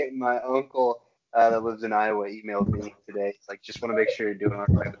 my uncle that lives in Iowa emailed me today. He's like, just want to make sure you're doing all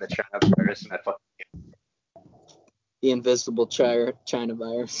right with the China virus, and I fucking The invisible China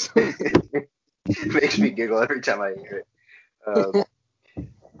virus. makes me giggle every time I hear it.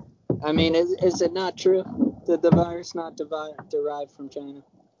 I mean, is it not true? Did the virus not derive from China?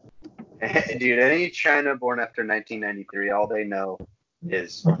 Dude, any China born after 1993, all they know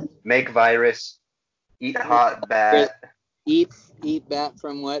is make virus, eat hot bat. Eat bat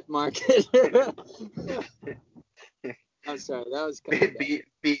from wet market. I'm sorry, that was kind of be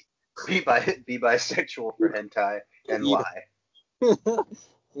bisexual for hentai and lie.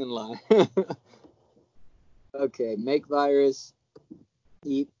 And lie. Okay, make virus,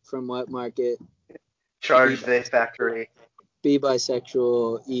 eat from wet market, charge the factory, be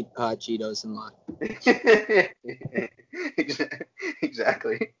bisexual, eat hot Cheetos and lie.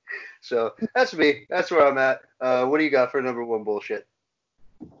 Exactly. So that's me. That's where I'm at. What do you got for number one bullshit?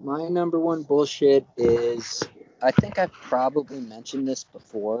 My number one bullshit is, I think I've probably mentioned this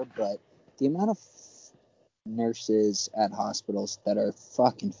before, but the amount of nurses at hospitals that are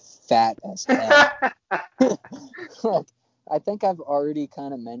fucking fat as hell. Look, I think I've already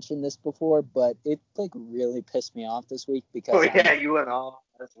kind of mentioned this before, but it like really pissed me off this week because You went off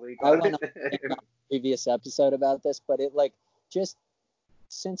this week I on went on it. a previous episode about this, but it like just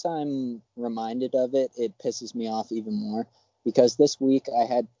since I'm reminded of it, it pisses me off even more because this week I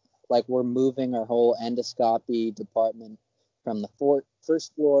had like we're moving our whole endoscopy department from the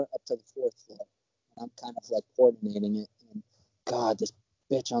first floor up to the fourth floor. And I'm kind of like coordinating it. And God, this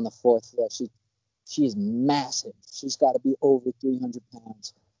bitch on the fourth floor, she is massive. She's got to be over 300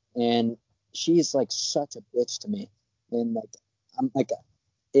 pounds. And she's like such a bitch to me. And like, I'm like,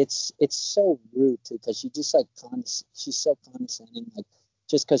 it's so rude too, because she just like, she's so condescending. Like,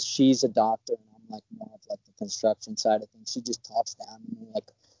 just because she's a doctor and I'm like more of like the construction side of things, she just talks down to me like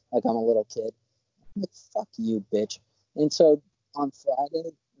I'm a little kid. I'm like, fuck you, bitch. And so on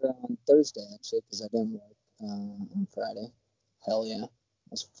Friday, or on Thursday actually, because I didn't work on Friday. Hell yeah,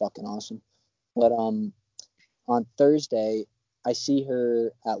 that's fucking awesome. But on Thursday, I see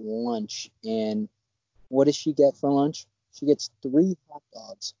her at lunch, and what does she get for lunch? She gets 3 hot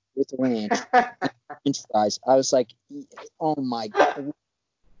dogs with ranch and French fries. I was like, oh my God,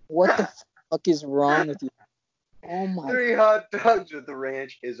 what the fuck is wrong with you? Oh my. 3 hot dogs with the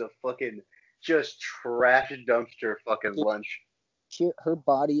ranch is a fucking just trash dumpster fucking lunch. Her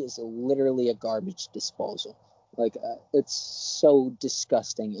body is literally a garbage disposal. Like, it's so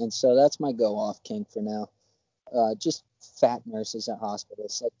disgusting. And so that's my go off kink for now. Just fat nurses at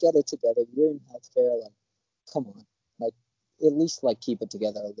hospitals. Like, get it together. You're in healthcare. Like, come on. Like, at least like keep it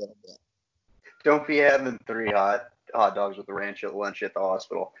together a little bit. Don't be having 3 hot dogs with the ranch at lunch at the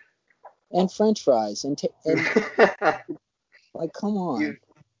hospital. And French fries and like, come on.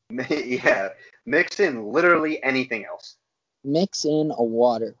 Yeah, mix in literally anything else. Mix in a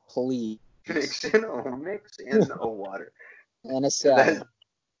water, please. Mix in a water. And a salad.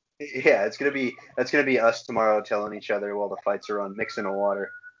 Yeah, that's gonna be us tomorrow telling each other while the fights are on, mix in a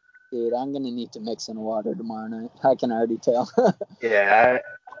water. Dude, I'm gonna need to mix in water tomorrow night. I can already tell. Yeah,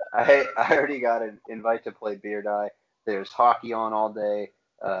 I already got an invite to play beer die. There's hockey on all day,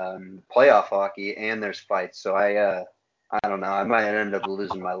 playoff hockey, and there's fights. So I don't know. I might end up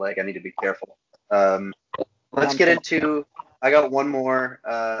losing my leg. I need to be careful. Let's get into. I got one more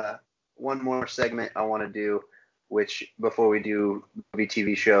segment I want to do, which before we do movie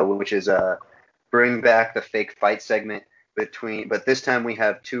TV show, which is bring back the fake fight segment but this time we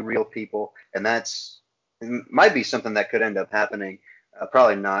have 2 real people, and might be something that could end up happening.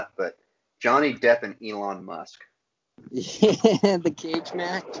 Probably not, but Johnny Depp and Elon Musk. Yeah, the cage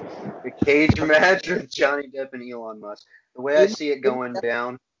match. The cage match with Johnny Depp and Elon Musk. The way I see it going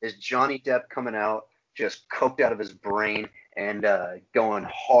down is Johnny Depp coming out just coked out of his brain and going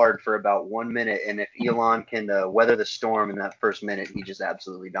hard for about 1 minute. And if Elon can weather the storm in that first minute, he just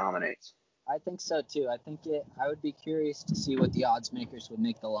absolutely dominates. I think so too. I would be curious to see what the odds makers would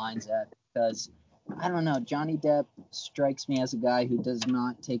make the lines at, because I don't know. Johnny Depp strikes me as a guy who does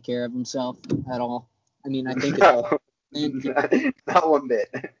not take care of himself at all. I mean, I think not one bit.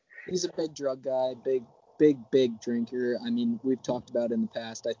 He's a big drug guy, big drinker. I mean, we've talked about in the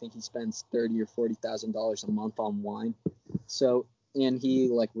past. I think he spends $30,000 or $40,000 a month on wine. So, and he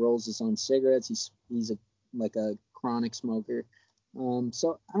like rolls his own cigarettes. He's a chronic smoker.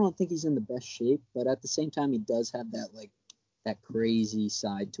 So I don't think he's in the best shape, but at the same time, he does have that crazy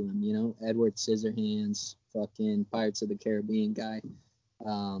side to him, you know, Edward Scissorhands, fucking Pirates of the Caribbean guy.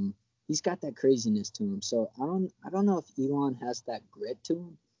 He's got that craziness to him. So I don't know if Elon has that grit to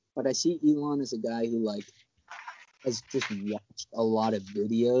him, but I see Elon as a guy who like has just watched a lot of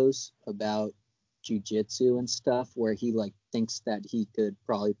videos about jiu-jitsu and stuff where he like thinks that he could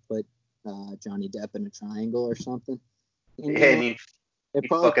probably put Johnny Depp in a triangle or something. And, yeah, and he'd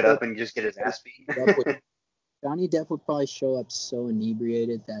fuck it up and just get his ass beat. Johnny Depp would probably show up so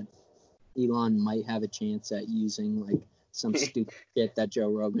inebriated that Elon might have a chance at using like some stupid shit that Joe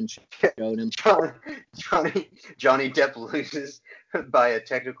Rogan showed him. Johnny Depp loses by a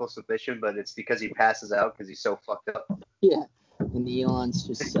technical submission, but it's because he passes out because he's so fucked up. Yeah, and Elon's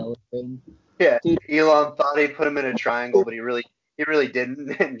just celebrating. Yeah, dude. Elon thought he put him in a triangle, but he really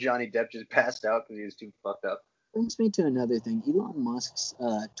didn't, and Johnny Depp just passed out because he was too fucked up. Brings me to another thing. Elon Musk's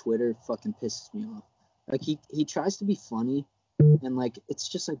Twitter fucking pisses me off. Like he tries to be funny, and like it's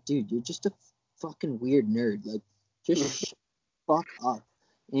just like, dude, you're just a fucking weird nerd. Like, just fuck up.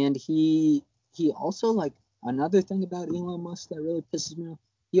 And he also, like, another thing about Elon Musk that really pisses me off.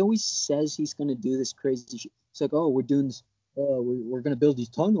 He always says he's gonna do this crazy shit. It's like, oh, we're doing this. We're gonna build these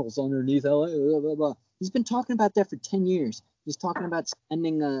tunnels underneath LA. Blah, blah, blah. He's been talking about that for 10 years. He's talking about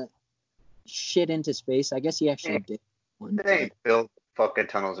sending shit into space. I guess he actually did one. It ain't built. fucking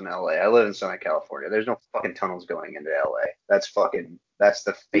tunnels in LA. I live in Southern California. There's no fucking tunnels going into LA. That's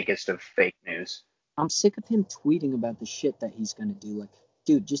the fakest of fake news. I'm sick of him tweeting about the shit that he's gonna do. Like,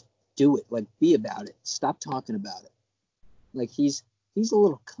 dude, just do it. Like, be about it. Stop talking about it. Like, he's a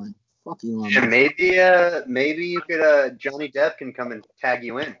little cunt. Fuck Elon Yeah, Musk. maybe you could Johnny Depp can come and tag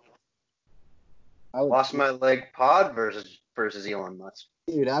you in. I would, Lost my leg pod versus Elon Musk.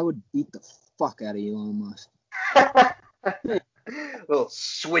 dude, I would beat the fuck out of Elon Musk. Little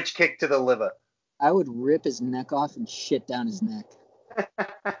switch kick to the liver. I would rip his neck off and shit down his neck.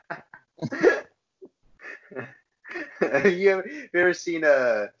 You ever seen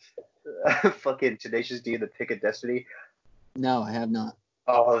fucking Tenacious D and the Pick of Destiny? No, I have not.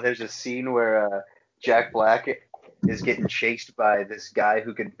 Oh, there's a scene where Jack Black is getting chased by this guy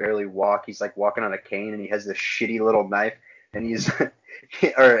who can barely walk. He's like walking on a cane, and he has this shitty little knife, and he's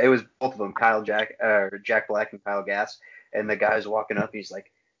or it was both of them, Jack Black and Kyle Gass, and the guy's walking up. He's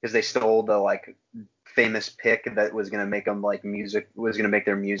like, because they stole the like famous pick that was gonna make them like make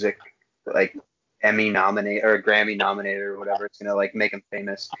their music like Emmy nominated or Grammy nominated or whatever. It's gonna like make him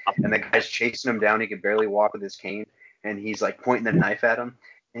famous. And the guy's chasing him down. He can barely walk with his cane, and he's like pointing the knife at him,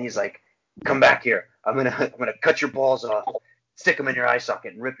 and he's like, "Come back here. I'm gonna cut your balls off, stick them in your eye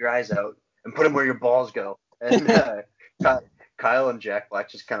socket, and rip your eyes out, and put them where your balls go." And Kyle and Jack Black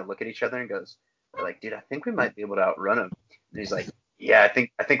just kind of look at each other and goes, "Like, dude, I think we might be able to outrun him." And he's like, "Yeah, I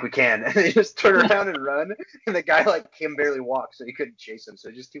think we can." And they just turn around and run, and the guy like can barely walk, so he couldn't chase him. So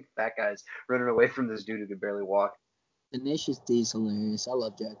just two fat guys running away from this dude who could barely walk. Tenacious D is hilarious. I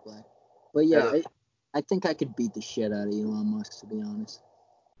love Jack Black. But yeah, I think I could beat the shit out of Elon Musk, to be honest.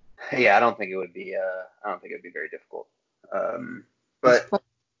 Yeah, I don't think it would be. I don't think it would be very difficult. He's But fucking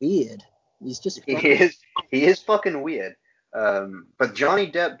weird. He's just he fucking. is fucking weird. But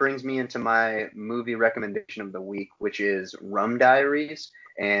Johnny Depp brings me into my movie recommendation of the week, which is Rum Diaries,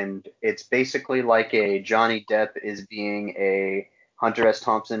 and it's basically like a Johnny Depp is being a Hunter S.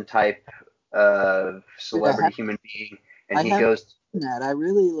 Thompson type Dude, I celebrity human being, and I he haven't goes. seen that. I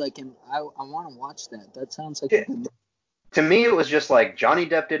really like him. I want to watch that. That sounds like a To, good movie. to me, it was just like Johnny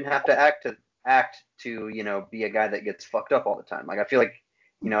Depp didn't have to act to be a guy that gets fucked up all the time. Like I feel like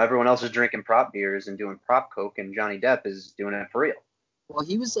everyone else is drinking prop beers and doing prop coke, and Johnny Depp is doing it for real. Well,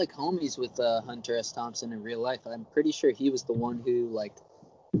 he was like homies with Hunter S. Thompson in real life. I'm pretty sure he was the one who like.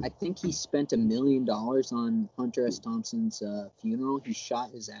 I think he spent $1 million on Hunter S. Thompson's funeral. He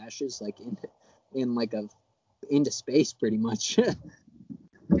shot his ashes like in like into space, pretty much.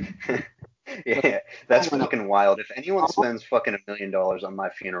 Yeah, that's fucking wild. If anyone spends fucking $1 million on my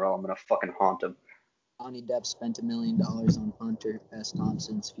funeral, I'm gonna fucking haunt him. Johnny Depp spent $1 million on Hunter S.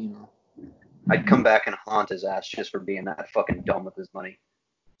 Thompson's funeral. I'd come back and haunt his ass just for being that fucking dumb with his money.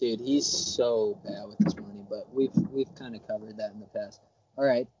 Dude, he's so bad with his money, but we've kind of covered that in the past. All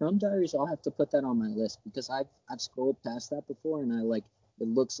right, Rum Diaries, I'll have to put that on my list because I've scrolled past that before and I like it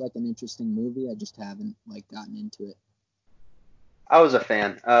looks like an interesting movie. I just haven't like gotten into it. I was a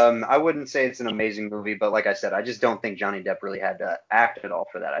fan. I wouldn't say it's an amazing movie, but like I said, I just don't think Johnny Depp really had to act at all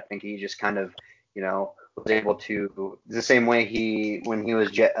for that. I think he just kind of, was able to the same way when he was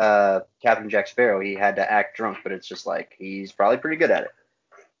Captain Jack Sparrow, he had to act drunk, but it's just like he's probably pretty good at it.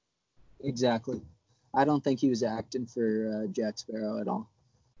 Exactly. I don't think he was acting for Jack Sparrow at all.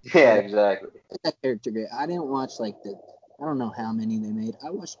 Yeah, exactly. That character great. I didn't watch like I don't know how many they made. I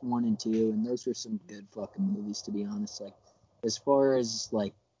watched 1 and 2, and those were some good fucking movies, to be honest. Like, as far as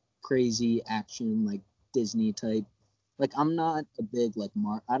like crazy action, like Disney type, like I'm not a big like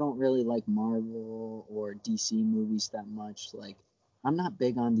I don't really like Marvel or DC movies that much. Like, I'm not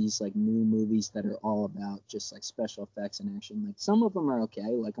big on these like new movies that are all about just like special effects and action. Like, some of them are okay.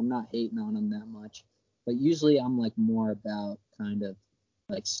 Like, I'm not hating on them that much, but usually I'm like more about kind of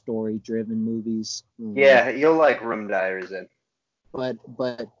like story driven movies. Yeah, you'll like Room Diaries then. But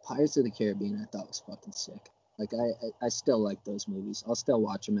Pirates of the Caribbean I thought was fucking sick. Like I still like those movies. I'll still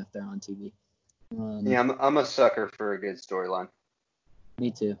watch them if they're on TV. Yeah, I'm a sucker for a good storyline. Me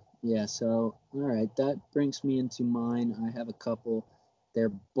too. Yeah. So all right, that brings me into mine. I have a couple.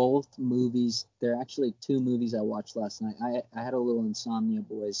 They're both movies. They're actually 2 movies I watched last night. I had a little insomnia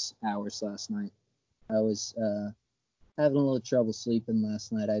boys hours last night. I was having a little trouble sleeping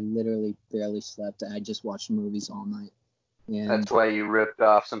last night. I literally barely slept. I just watched movies all night. And That's why you ripped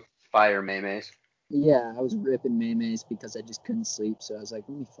off some fire maymays. yeah, I was ripping maymays because I just couldn't sleep. So I was like,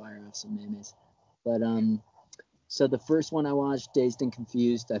 let me fire off some maymays. But so the first one I watched, Dazed and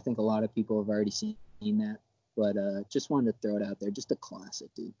Confused. I think a lot of people have already seen that. But just wanted to throw it out there. Just a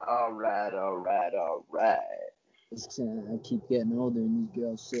classic, dude. All right. I keep getting older and these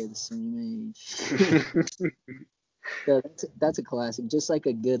girls say the same age. So that's a classic. Just like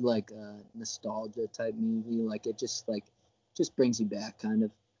a good like nostalgia type movie. Like it just brings you back kind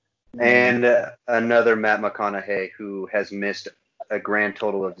of. And another Matt McConaughey who has missed a grand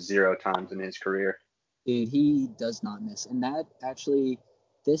total of 0 times in his career. Dude, he does not miss. And that actually,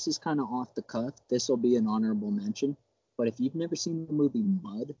 this is kind of off the cuff. This will be an honorable mention. But if you've never seen the movie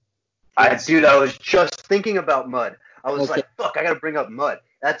Mud, I was just thinking about Mud. I was Okay. like, fuck, I gotta bring up Mud.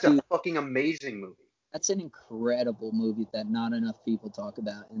 That's a Dude. fucking amazing movie. That's an incredible movie that not enough people talk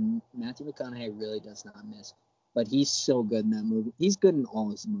about. And Matthew McConaughey really does not miss. But he's so good in that movie. He's good in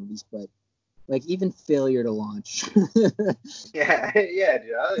all his movies, but like even Failure to Launch. Yeah, yeah,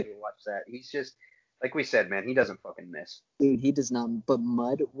 dude, I didn't even watch that. He's just, like we said, man, he doesn't fucking miss. Dude, he does not. But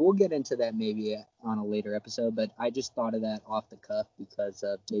Mud, we'll get into that maybe on a later episode. But I just thought of that off the cuff because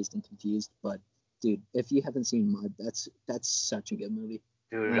of Dazed and Confused. But dude, if you haven't seen Mud, that's such a good movie.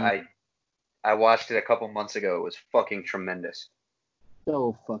 Dude, I watched it a couple months ago. It was fucking tremendous.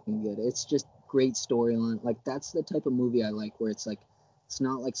 So fucking good. It's just great storyline. Like that's the type of movie I like, where it's like it's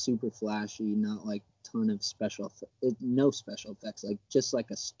not like super flashy, not like ton of no special effects. Like just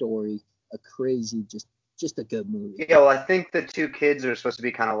like a story, a crazy, just a good movie. Yeah, well, I think the two kids are supposed to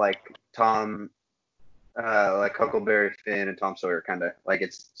be kind of like Tom, like Huckleberry Finn and Tom Sawyer, kind of like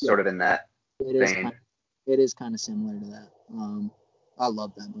it's sort of in that vein. It is kind of similar to that. I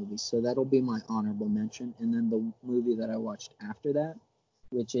love that movie, so that'll be my honorable mention. And then the movie that I watched after that,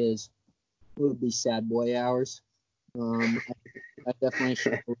 which would be Sad Boy Hours. I definitely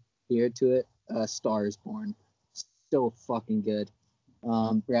should adhere to it. Star is Born, so fucking good.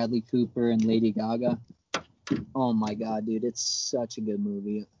 Bradley Cooper and Lady Gaga. Oh my god, dude, it's such a good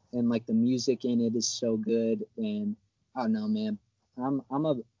movie, and like the music in it is so good. And I don't know, man.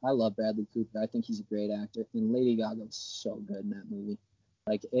 I love Bradley Cooper. I think he's a great actor, and Lady Gaga was so good in that movie.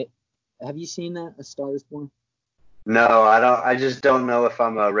 Like it. Have you seen that, A Star Is Born? No, I don't. I just don't know if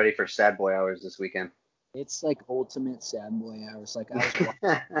I'm ready for Sad Boy Hours this weekend. It's like ultimate sad boy hours. Like I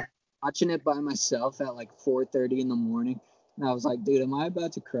was watching it by myself at like 4:30 in the morning, and I was like, dude, am I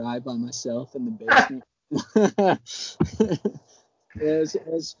about to cry by myself in the basement? It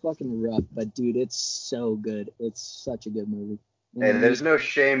was fucking rough, but dude, it's so good. It's such a good movie. And Hey, there's no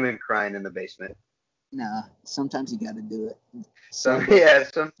shame in crying in the basement. Nah, sometimes you gotta do it. So Sad yeah,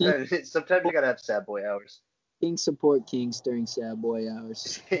 sometimes you gotta have Sad Boy Hours. Kings support kings during sad boy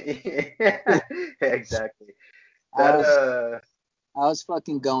hours. Yeah, exactly. I was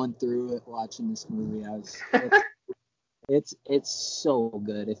fucking going through it watching this movie. It's so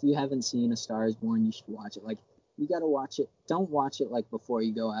good. If you haven't seen A Star Is Born, you should watch it. Like you gotta watch it. Don't watch it like before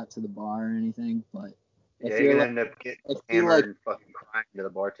you go out to the bar or anything. But yeah, you're gonna end up getting hammered and fucking crying to the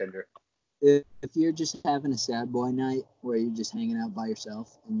bartender. If you're just having a sad boy night where you're just hanging out by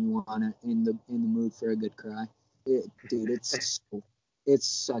yourself and you wanna in the mood for a good cry, dude, it's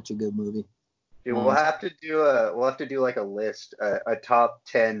such a good movie. Dude, we'll have to do like a list, a top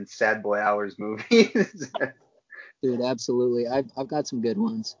 10 Sad Boy Hours movies. Dude, absolutely. I've got some good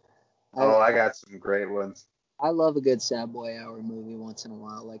ones. I got some great ones. I love a good sad boy hour movie once in a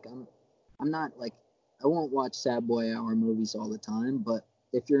while. Like I'm not like I won't watch sad boy hour movies all the time, but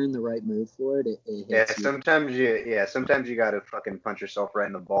if you're in the right mood for it, it hits you. Sometimes you gotta fucking punch yourself right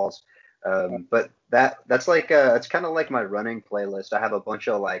in the balls. But that's like it's kind of like my running playlist. I have a bunch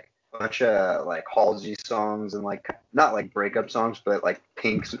of like Halsey songs and like not like breakup songs, but like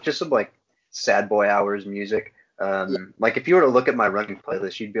Pink's, just some like Sad Boy Hours music. Like if you were to look at my running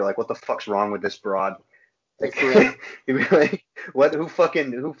playlist, you'd be like, what the fuck's wrong with this broad? Like, you'd be like, what? Who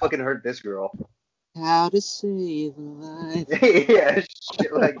fucking hurt this girl? How to Save a Life. Yeah,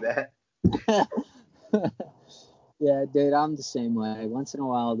 shit like that. Yeah, dude, I'm the same way. Once in a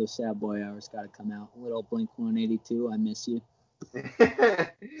while, those sad boy hours gotta come out. Little Blink 182, I miss you.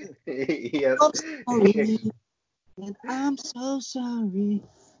 Yep. I'm sorry, and I'm so sorry.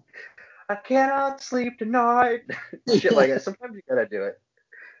 I cannot sleep tonight. Shit like that. Sometimes you gotta do it.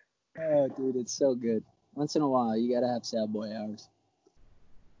 Oh, dude, it's so good. Once in a while, you gotta have sad boy hours.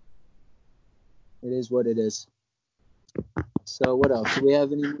 It is what it is. So what else? Do we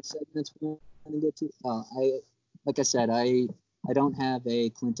have any more segments we want to get to? Like I said, I don't have a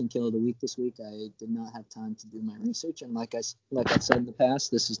Clinton kill of the week this week. I did not have time to do my research, and like I've said in the past,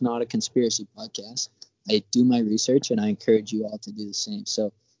 this is not a conspiracy podcast. I do my research, and I encourage you all to do the same.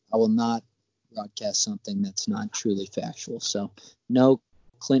 So I will not broadcast something that's not truly factual. So no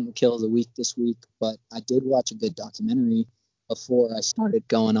Clinton kill of the week this week, but I did watch a good documentary before I started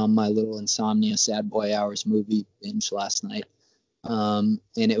going on my little insomnia sad boy hours movie binge last night. And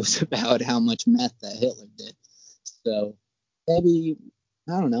it was about how much meth that Hitler did. So maybe,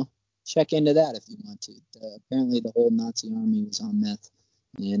 I don't know, check into that if you want to. Apparently, the whole Nazi army was on meth,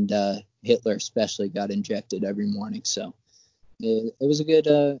 and Hitler especially got injected every morning. So it was a good,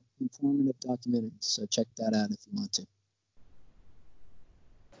 informative documentary. So check that out if you want to.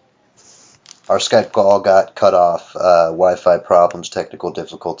 Our Skype call got cut off. Wi-Fi problems, technical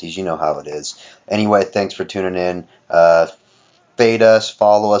difficulties. You know how it is. Anyway, thanks for tuning in. Fade us,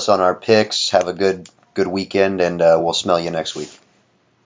 follow us on our picks. Have a good weekend, and we'll smell you next week.